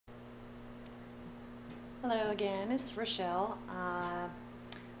Hello again, it's Rochelle.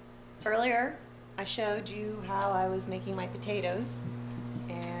 Earlier I showed you how I was making my potatoes,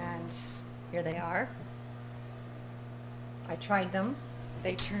 and here they are. I tried them.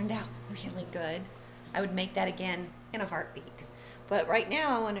 They turned out really good. I would make that again in a heartbeat. But right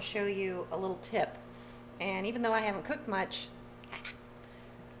now I want to show you a little tip. And even though I haven't cooked much,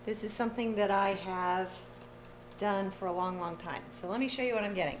 this is something that I have done for a long time. So let me show you what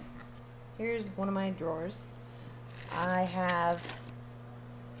I'm getting. Here's one of my drawers. I have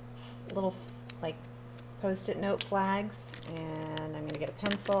little like post-it note flags, and I'm going to get a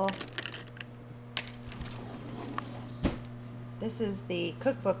pencil. This is the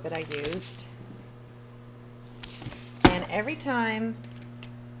cookbook that I used, and every time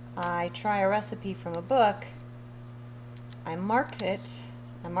I try a recipe from a book, I mark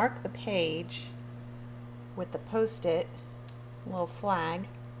the page with the post-it little flag.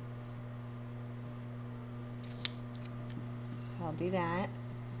 So I'll do that.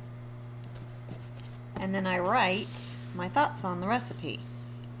 And then I write my thoughts on the recipe.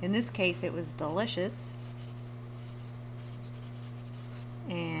 In this case, it was delicious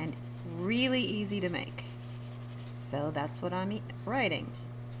and really easy to make. So that's what I'm writing.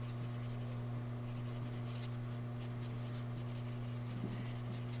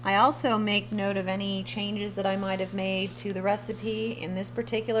 I also make note of any changes that I might have made to the recipe. In this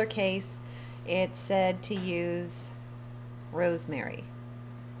particular case, it said to use rosemary.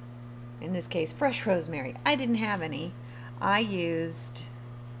 In this case, fresh rosemary. I didn't have any. I used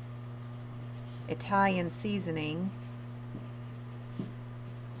Italian seasoning.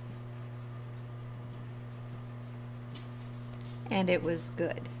 And it was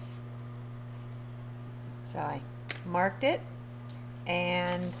good. So I marked it,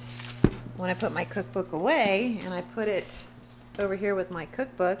 and when I put my cookbook away and I put it over here with my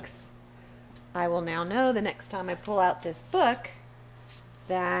cookbooks, I will now know the next time I pull out this book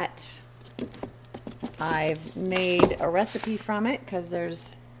that I've made a recipe from it, because there's,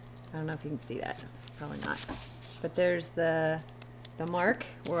 I don't know if you can see that, probably not, but there's the mark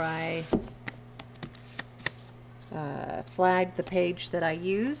where I flagged the page that I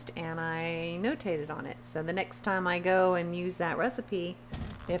used, and I notated on it. So the next time I go and use that recipe,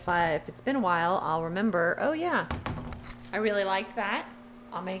 if it's been a while, I'll remember, oh yeah, I really like that,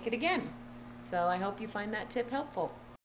 I'll make it again. So I hope you find that tip helpful.